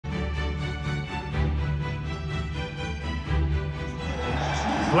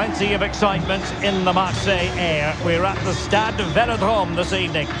Plenty of excitement in the Marseille air. We're at the Stade Velodrome this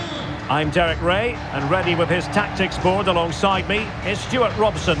evening. I'm Derek Ray, and ready with his tactics board alongside me is Stuart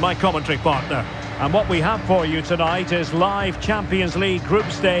Robson, my commentary partner. And what we have for you tonight is live Champions League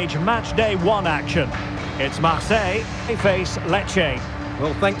group stage match day 1 action. It's Marseille, they face Lecce.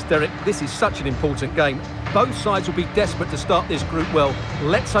 Well, thanks, Derek. This is such an important game. Both sides will be desperate to start this group well.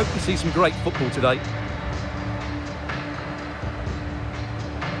 Let's hope we see some great football today.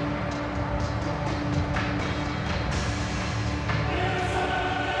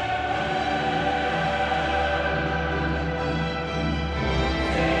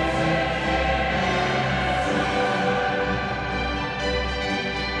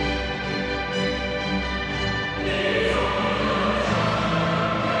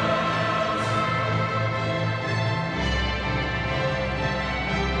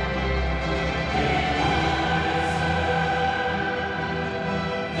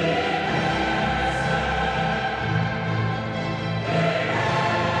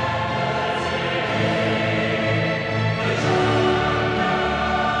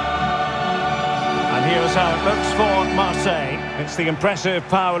 Here's how it looks for Marseille. It's the impressive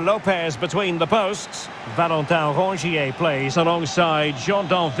Pau Lopez between the posts. Valentin Rongier plays alongside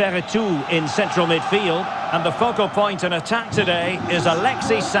Jordan Verretou in central midfield. And the focal point in attack today is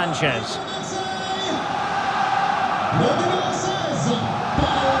Alexis Sanchez.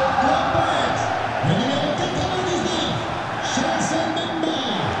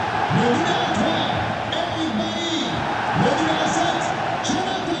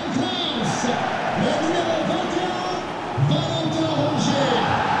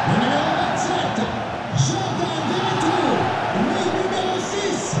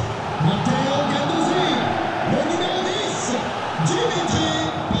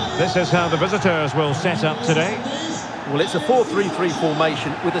 This is how the visitors will set up today. Well, it's a 4-3-3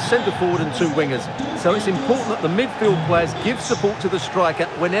 formation with a centre forward and 2 wingers. So it's important that the midfield players give support to the striker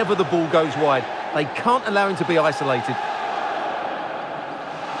whenever the ball goes wide. They can't allow him to be isolated.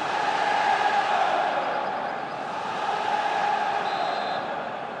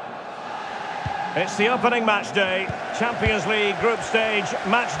 It's the opening match day. Champions League group stage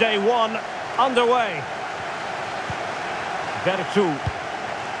match day 1 underway. Verretou.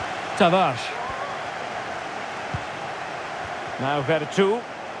 Tavares. Now Verretou.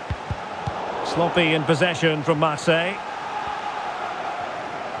 Sloppy in possession from Marseille.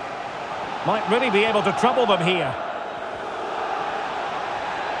 Might really be able to trouble them here.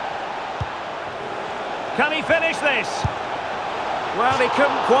 Can he finish this? Well, he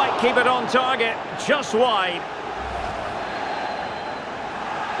couldn't quite keep it on target, just wide.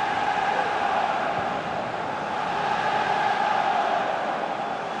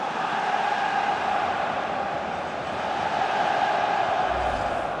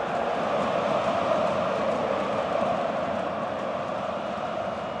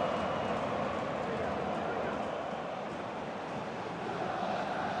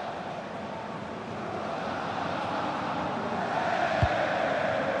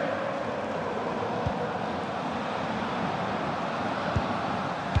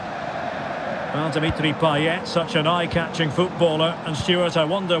 Well, Dimitri Payet, such an eye-catching footballer. And Stuart, I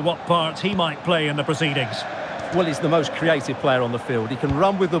wonder what part he might play in the proceedings. Well, he's the most creative player on the field. He can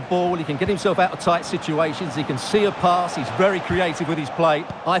run with the ball, he can get himself out of tight situations, he can see a pass, he's very creative with his play.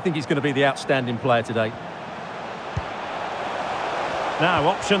 I think he's going to be the outstanding player today. Now,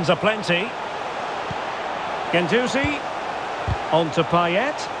 options are plenty. Guendouzi. On to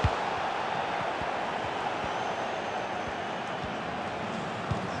Payet.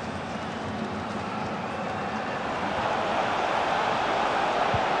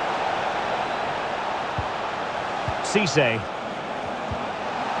 Cisse.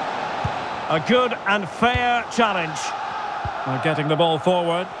 A good and fair challenge. We're getting the ball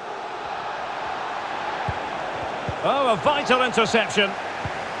forward. Oh, a vital interception.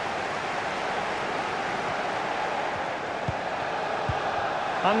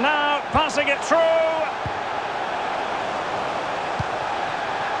 And now passing it through.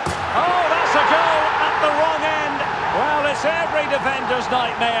 Oh, that's a goal at the wrong end. Well, it's every defender's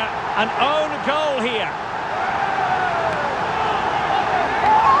nightmare. An own goal here.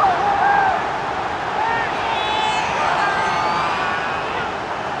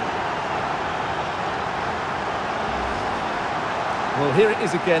 Well, here it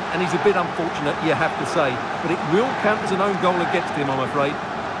is again, and he's a bit unfortunate, you have to say. But it will count as an own goal against him, I'm afraid.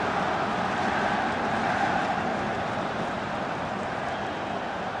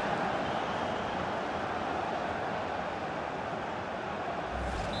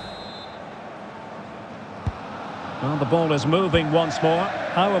 Well, the ball is moving once more.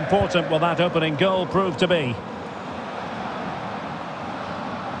 How important will that opening goal prove to be?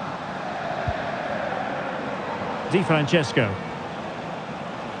 Di Francesco.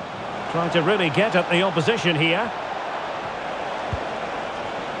 Trying to really get at the opposition here.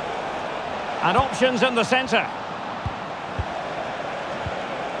 And options in the centre.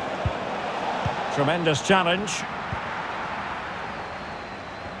 Tremendous challenge.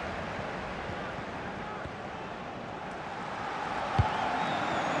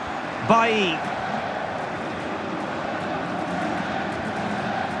 Bailly.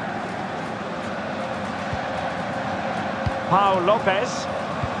 Pau Lopez.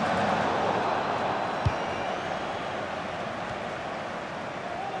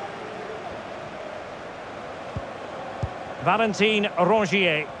 Valentin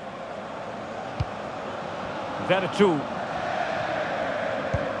Rongier. Vertu.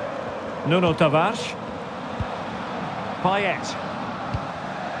 Nuno Tavares. Payet.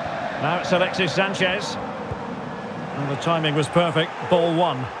 Now it's Alexis Sanchez. And the timing was perfect. Ball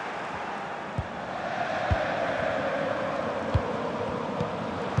one.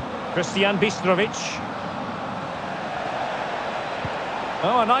 Christian Bistrovic.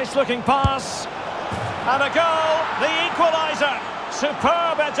 Oh, a nice looking pass. And a goal, the equaliser.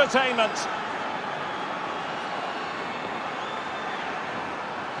 Superb entertainment.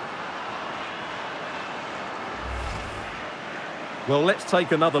 Well, let's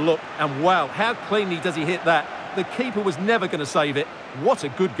take another look. And wow, how cleanly does he hit that? The keeper was never going to save it. What a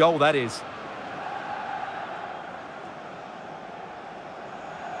good goal that is.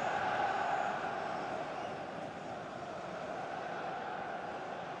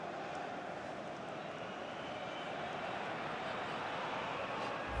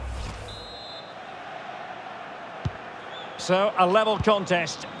 So, a level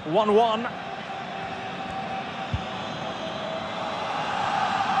contest, 1-1.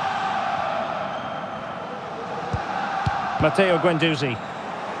 Matteo Guendouzi.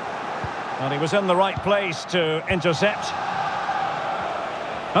 And he was in the right place to intercept.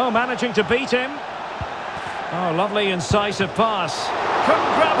 Oh, managing to beat him. Oh, lovely incisive pass.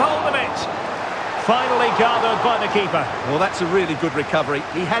 Couldn't grab hold of it. Finally gathered by the keeper. Well, that's a really good recovery.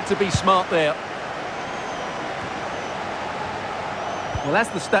 He had to be smart there. Well, as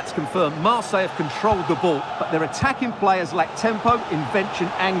the stats confirm, Marseille have controlled the ball, but their attacking players lack tempo, invention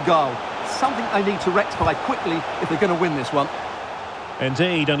and goal. Something they need to rectify quickly if they're going to win this one.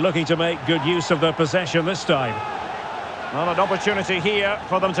 Indeed, and looking to make good use of their possession this time. Well, an opportunity here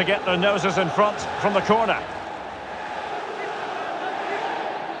for them to get their noses in front from the corner.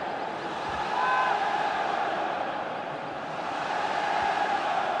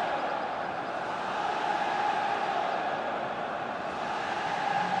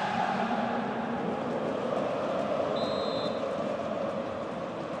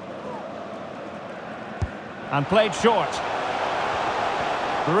 And played short.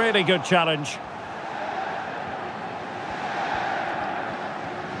 Really good challenge.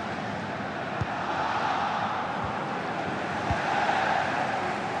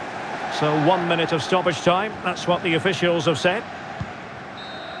 So 1 minute of stoppage time. That's what the officials have said.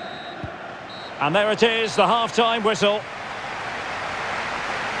 And there it is, the half-time whistle.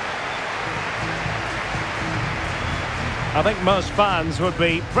 I think most fans would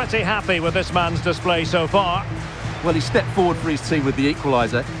be pretty happy with this man's display so far. Well, he stepped forward for his team with the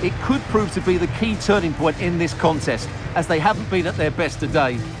equaliser. It could prove to be the key turning point in this contest, as they haven't been at their best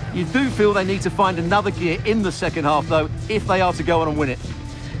today. You do feel they need to find another gear in the second half, though, if they are to go on and win it.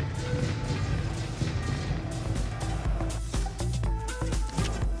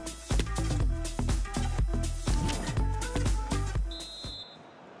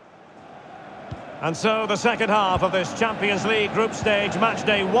 And so the second half of this Champions League group stage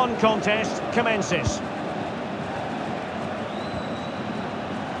matchday 1 contest commences.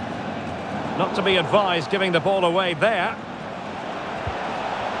 Not to be advised giving the ball away there.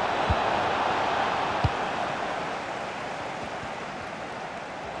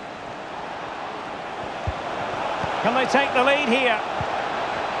 Can they take the lead here?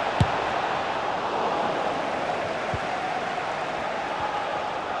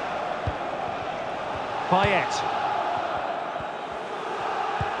 Payet.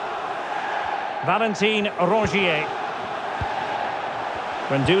 Valentin Rongier.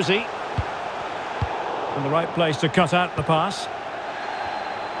 Guendouzi. In the right place to cut out the pass.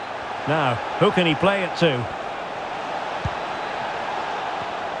 Now, who can he play it to?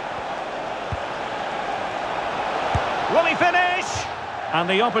 Will he finish? And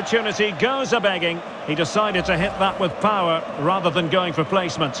the opportunity goes a-begging. He decided to hit that with power rather than going for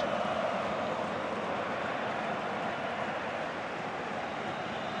placement.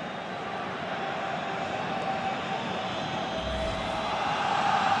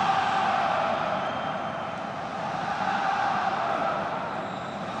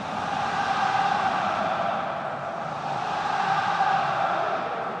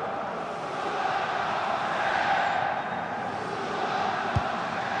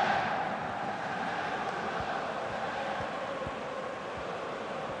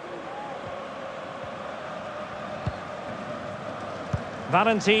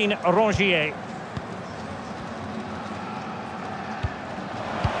 Valentin Rongier.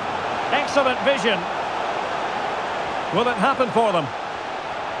 Excellent vision. Will it happen for them?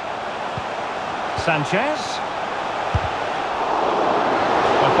 Sanchez.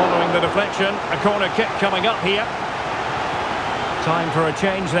 Following the deflection, a corner kick coming up here. Time for a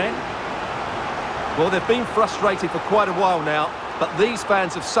change then. Well, they've been frustrated for quite a while now, but these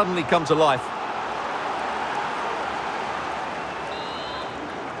fans have suddenly come to life.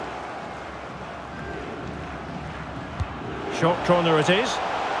 Short corner it is.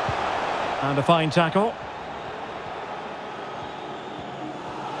 And a fine tackle.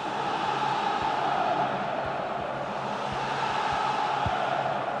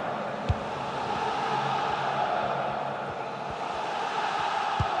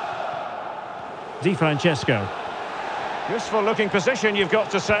 Di Francesco. Useful looking position, you've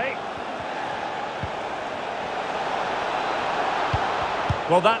got to say.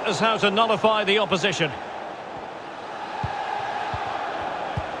 Well, that is how to nullify the opposition.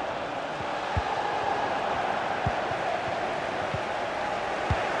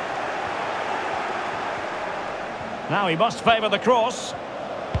 Now he must favour the cross.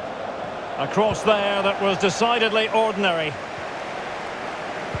 A cross there that was decidedly ordinary.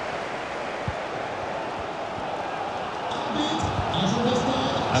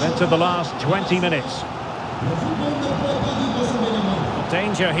 And into the last 20 minutes.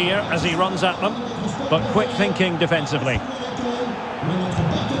 Danger here as he runs at them, but quick thinking defensively.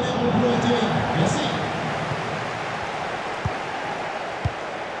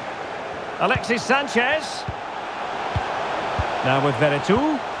 Alexis Sanchez. Now with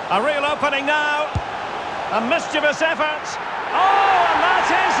Veretout. A real opening now. A mischievous effort. Oh, and that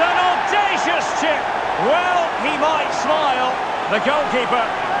is an audacious chip. Well, he might smile. The goalkeeper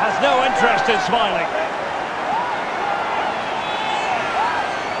has no interest in smiling.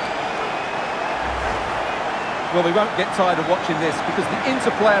 Well, we won't get tired of watching this because the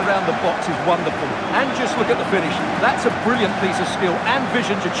interplay around the box is wonderful. And just look at the finish. That's a brilliant piece of skill and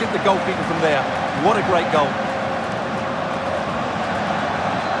vision to chip the goalkeeper from there. What a great goal.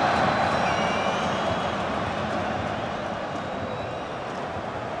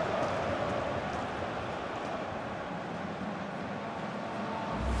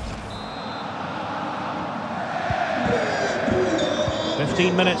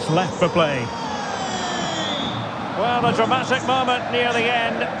 Minutes left for play. Well, a dramatic moment near the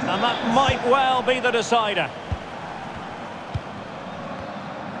end, and that might well be the decider.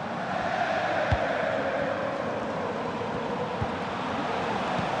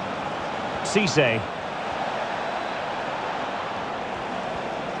 Cisse.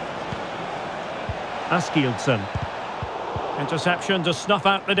 Askildsen. Interception to snuff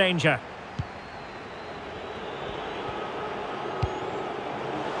out the danger.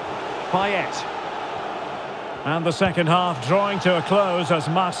 Payet. And the second half drawing to a close as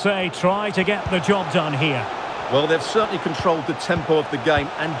Marseille try to get the job done here. Well, they've certainly controlled the tempo of the game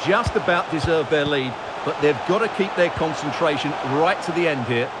and just about deserved their lead, but they've got to keep their concentration right to the end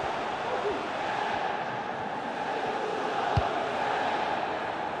here.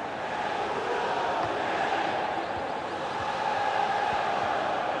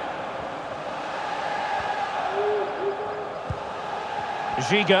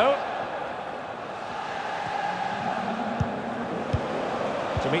 Gigot.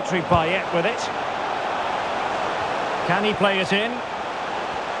 Dimitri Payet with it. Can he play it in?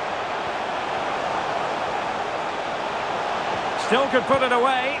 Still could put it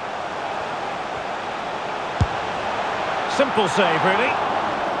away. Simple save, really.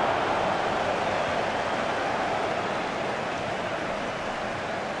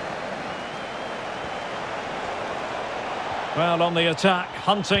 Well, on the attack,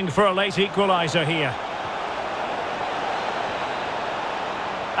 hunting for a late equaliser here.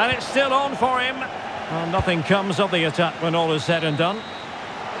 And it's still on for him. Well, nothing comes of the attack when all is said and done.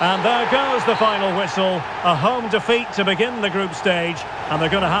 And there goes the final whistle. A home defeat to begin the group stage. And they're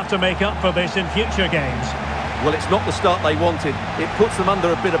going to have to make up for this in future games. Well, it's not the start they wanted. It puts them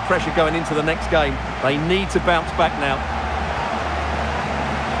under a bit of pressure going into the next game. They need to bounce back now.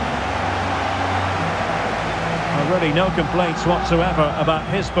 Really no complaints whatsoever about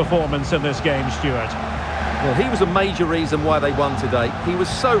his performance in this game, Stuart. Well, he was a major reason why they won today. He was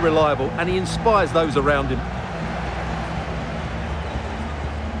so reliable and he inspires those around him.